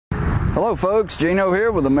Hello folks, Gino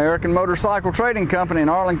here with American Motorcycle Trading Company in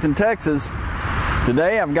Arlington, Texas.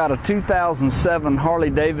 Today I've got a 2007 Harley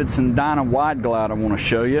Davidson Dyna wide glide I want to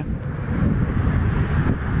show you.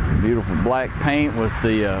 Some beautiful black paint with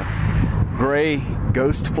the gray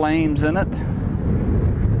ghost flames in it.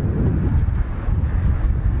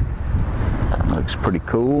 Looks pretty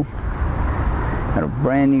cool. Got a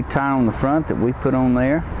brand new tire on the front that we put on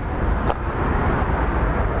there.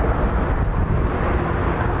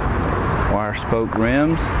 Wire spoke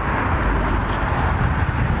rims.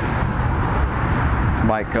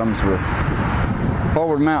 Bike comes with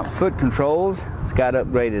forward mount foot controls. It's got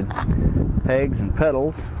upgraded pegs and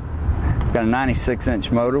pedals. Got a 96-inch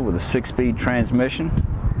motor with a 6-speed transmission.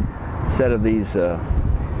 Set of these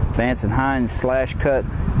Vance & Hines slash cut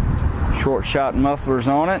short shot mufflers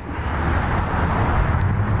on it.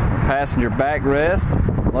 Passenger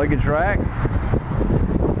backrest, luggage rack.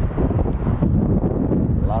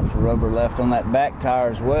 Lots of rubber left on that back tire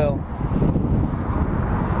as well.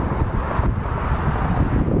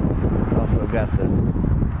 It's also got the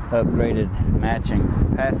upgraded matching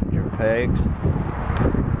passenger pegs.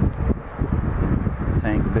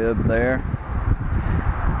 Tank bib there.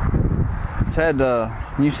 It's had a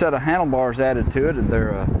new set of handlebars added to it.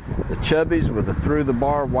 They're the Chubbies with the through the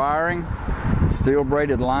bar wiring, steel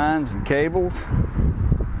braided lines and cables.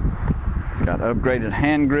 It's got upgraded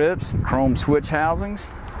hand grips, chrome switch housings,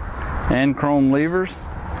 and chrome levers.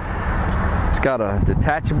 It's got a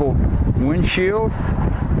detachable windshield,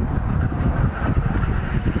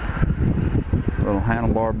 little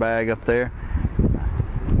handlebar bag up there.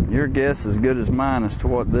 Your guess is as good as mine as to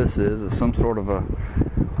what this is. It's some sort of a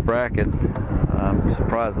bracket. I'm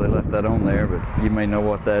surprised they left that on there, but you may know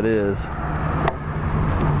what that is.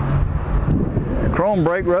 A chrome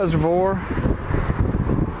brake reservoir.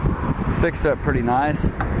 It's fixed up pretty nice.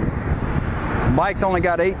 The bike's only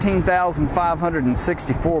got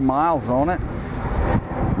 18,564 miles on it.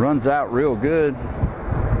 Runs out real good.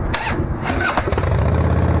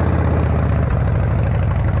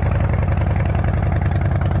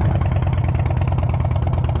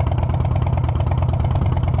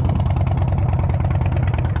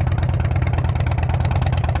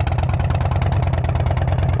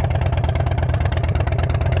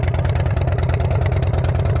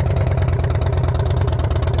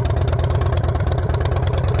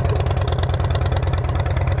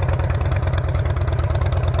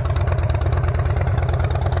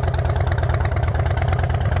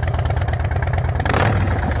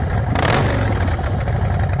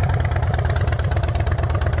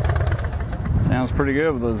 Sounds pretty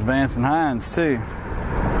good with those Vance & Hines too.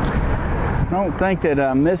 I don't think that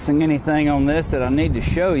I'm missing anything on this that I need to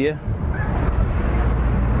show you.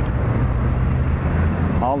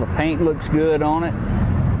 All the paint looks good on it.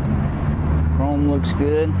 Chrome looks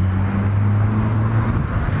good.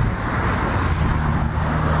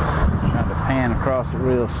 Trying to pan across it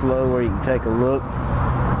real slow where you can take a look.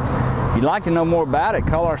 If you'd like to know more about it,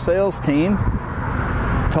 call our sales team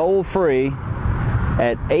toll free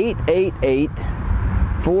at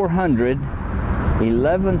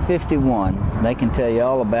 888-400-1151. They can tell you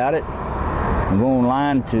all about it. And go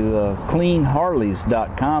online to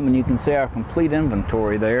cleanharleys.com and you can see our complete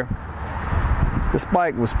inventory there. This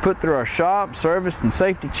bike was put through our shop, serviced and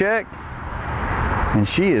safety checked, and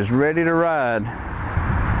she is ready to ride.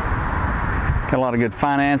 Got a lot of good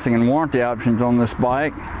financing and warranty options on this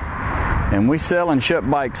bike. And we sell and ship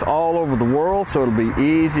bikes all over the world, so it'll be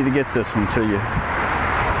easy to get this one to you.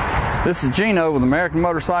 This is Gino with American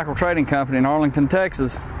Motorcycle Trading Company in Arlington,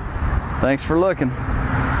 Texas. Thanks for looking.